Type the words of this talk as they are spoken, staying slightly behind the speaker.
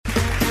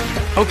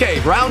Okay,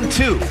 round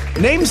two.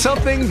 Name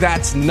something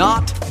that's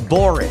not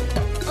boring.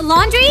 A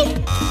laundry?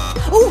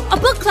 Ooh, a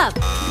book club.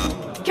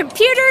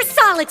 Computer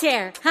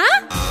solitaire,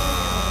 huh?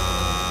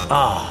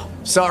 Ah,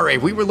 sorry,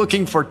 we were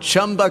looking for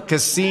Chumba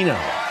Casino.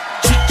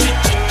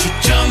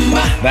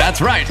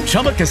 That's right,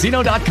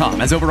 ChumbaCasino.com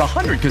has over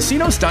 100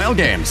 casino-style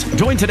games.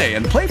 Join today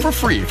and play for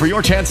free for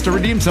your chance to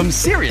redeem some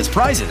serious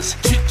prizes.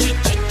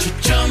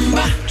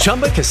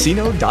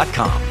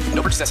 ChumbaCasino.com.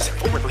 No purchase necessary.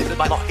 Void where prohibited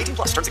by law. 18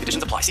 plus. Terms and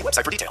conditions apply. See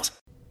website for details.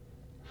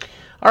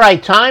 All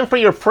right, time for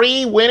your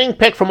free winning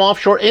pick from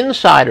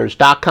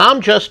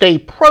OffshoreInsiders.com. Just a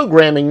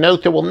programming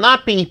note, there will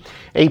not be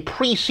a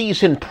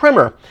preseason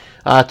primer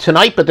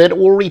tonight, but that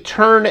will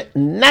return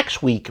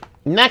next week.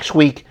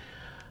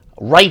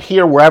 Right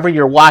here, wherever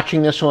you're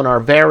watching this on our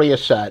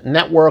various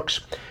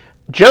networks.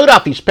 Joe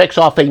Duffy's picks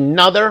off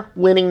another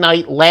winning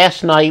night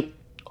last night.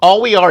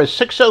 All we are is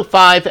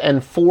 605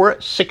 and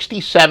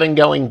 467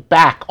 going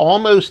back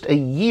almost a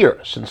year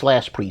since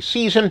last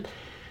preseason.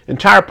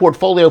 Entire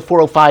portfolio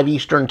 405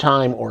 Eastern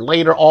time or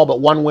later. All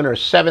but one winner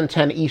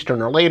 710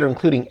 Eastern or later,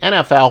 including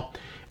NFL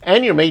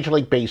and your Major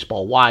League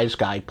Baseball Wise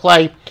Guy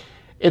play.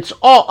 It's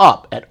all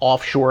up at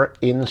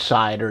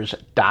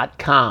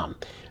OffshoreInsiders.com.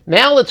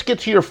 Now let's get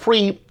to your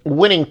free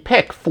winning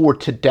pick for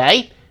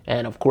today.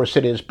 And of course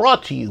it is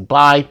brought to you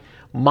by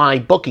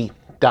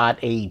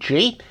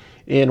MyBookie.ag,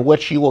 in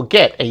which you will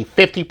get a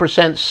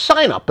 50%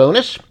 sign-up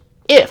bonus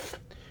if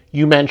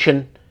you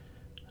mention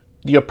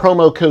your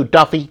promo code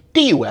Duffy,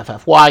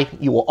 D-U-F-F-Y.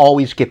 You will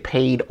always get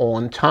paid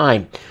on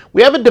time.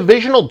 We have a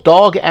divisional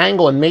dog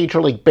angle in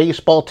Major League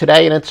Baseball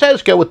today, and it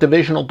says go with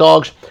divisional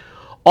dogs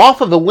off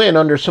of the win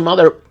under some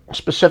other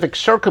specific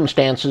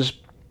circumstances.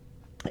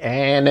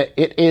 And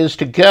it is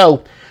to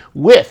go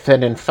with,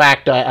 and in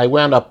fact, I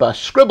wound up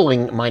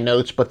scribbling my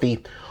notes, but the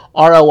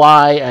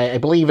ROI, I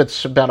believe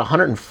it's about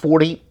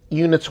 140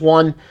 units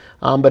won,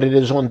 but it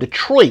is on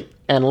Detroit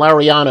and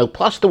Lariano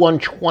plus the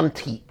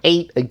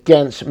 128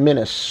 against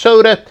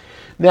Minnesota.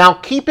 Now,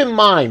 keep in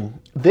mind,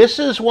 this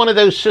is one of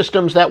those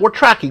systems that we're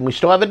tracking. We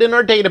still have it in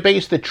our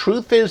database. The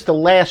truth is, the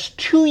last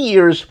two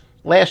years,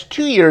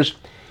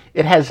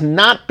 it has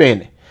not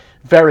been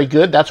very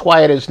good. That's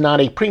why it is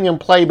not a premium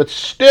play, but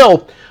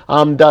still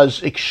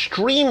does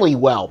extremely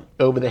well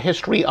over the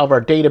history of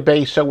our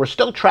database. So we're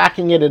still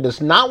tracking it. It is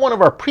not one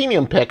of our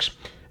premium picks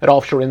at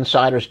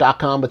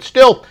OffshoreInsiders.com, but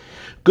still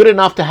good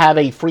enough to have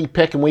a free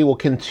pick, and we will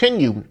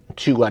continue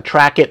to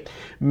track it.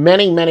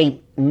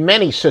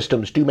 Many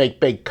systems do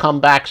make big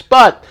comebacks,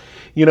 but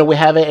you know, we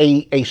have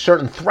a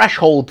certain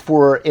threshold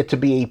for it to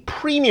be a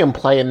premium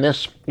play, and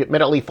this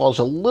admittedly falls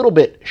a little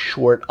bit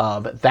short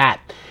of that.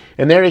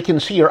 And there you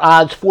can see your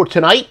odds for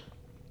tonight,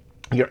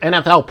 your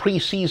NFL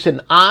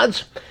preseason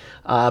odds.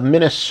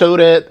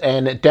 Minnesota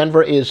and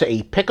Denver is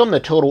a pick'em. The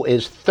total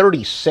is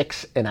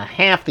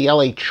 36.5. The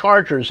LA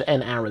Chargers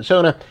and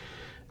Arizona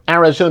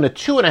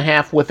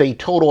 2.5 with a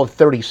total of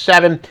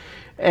 37.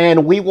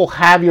 And we will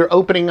have your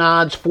opening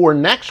odds for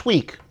next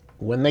week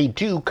when they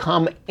do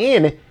come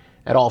in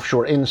at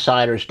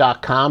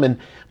OffshoreInsiders.com. And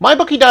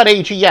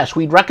MyBookie.ag, yes,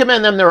 we'd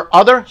recommend them. There are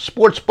other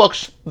sports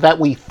books that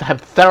we have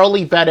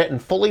thoroughly vetted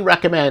and fully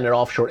recommend at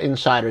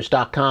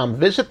OffshoreInsiders.com.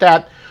 Visit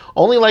that.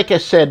 Only, like I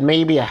said,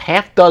 maybe a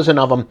half dozen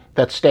of them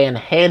that stand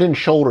head and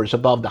shoulders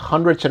above the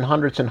hundreds and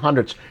hundreds and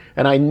hundreds.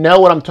 And I know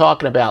what I'm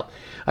talking about.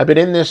 I've been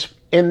in this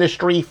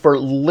industry for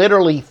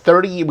literally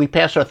 30. We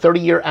passed our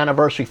 30-year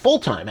anniversary,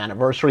 full-time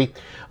anniversary,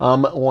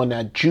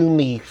 on June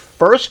the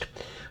 1st.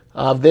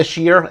 Of this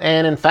year,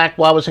 and in fact,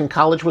 while I was in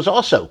college, was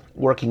also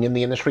working in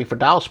the industry for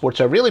Dial Sports.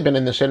 I've really been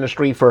in this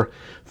industry for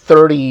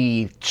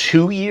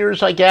 32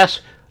 years, I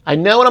guess. I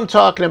know what I'm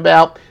talking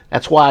about.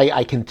 That's why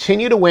I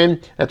continue to win.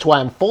 That's why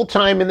I'm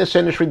full-time in this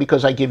industry,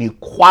 because I give you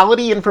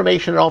quality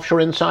information at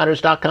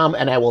OffshoreInsiders.com,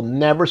 and I will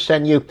never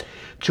send you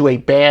to a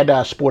bad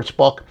sports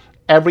book.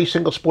 Every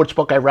single sports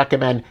book I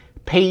recommend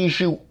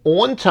pays you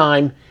on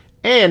time,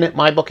 and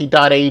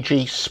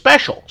MyBookie.ag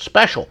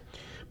special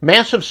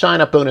massive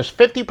sign-up bonus,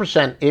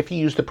 50% if you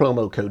use the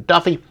promo code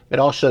Duffy. It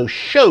also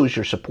shows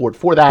your support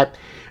for that.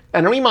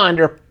 And a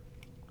reminder,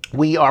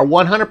 we are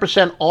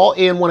 100% all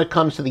in when it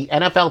comes to the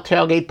NFL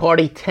Tailgate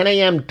Party, 10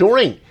 a.m.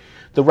 during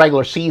the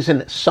regular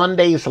season,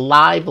 Sundays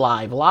live,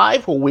 where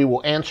we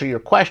will answer your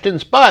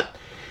questions. But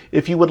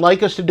if you would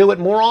like us to do it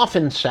more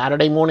often,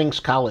 Saturday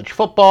mornings college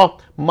football,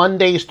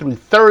 Mondays through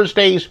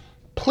Thursdays,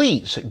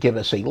 please give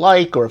us a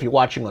like, or if you're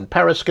watching on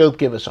Periscope,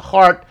 give us a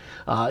heart.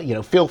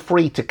 Feel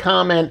free to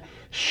comment.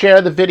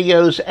 Share the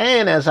videos,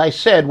 and as I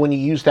said, when you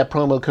use that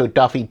promo code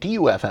Duffy,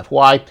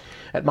 D-U-F-F-Y,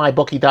 at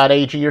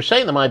MyBookie.ag, you're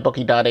saying to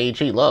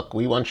MyBookie.ag, look,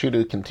 we want you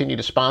to continue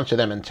to sponsor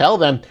them and tell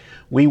them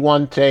we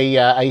want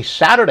a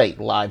Saturday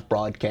live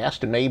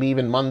broadcast, and maybe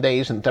even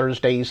Mondays and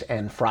Thursdays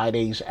and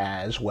Fridays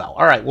as well.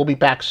 All right, we'll be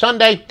back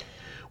Sunday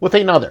with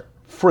another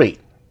free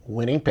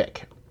winning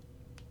pick.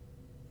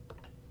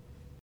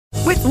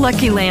 With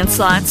Lucky Land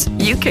Slots,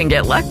 you can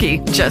get lucky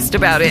just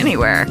about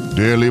anywhere.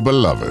 Dearly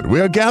beloved,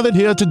 we are gathered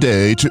here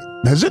today to...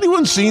 Has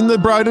anyone seen the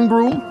bride and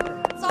groom?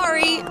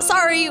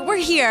 Sorry, we're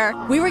here.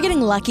 We were getting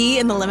lucky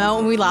in the limo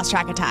and we lost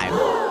track of time.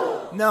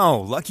 No,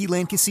 Lucky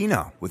Land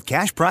Casino, with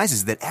cash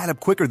prizes that add up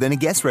quicker than a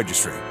guest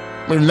registry.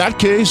 In that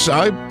case,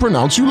 I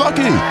pronounce you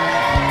lucky.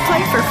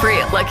 Play for free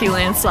at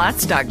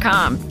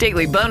LuckyLandSlots.com.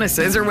 Daily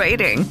bonuses are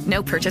waiting.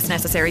 No purchase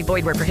necessary.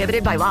 Void where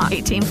prohibited by law.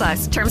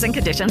 18+. Terms and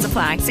conditions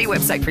apply. See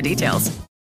website for details.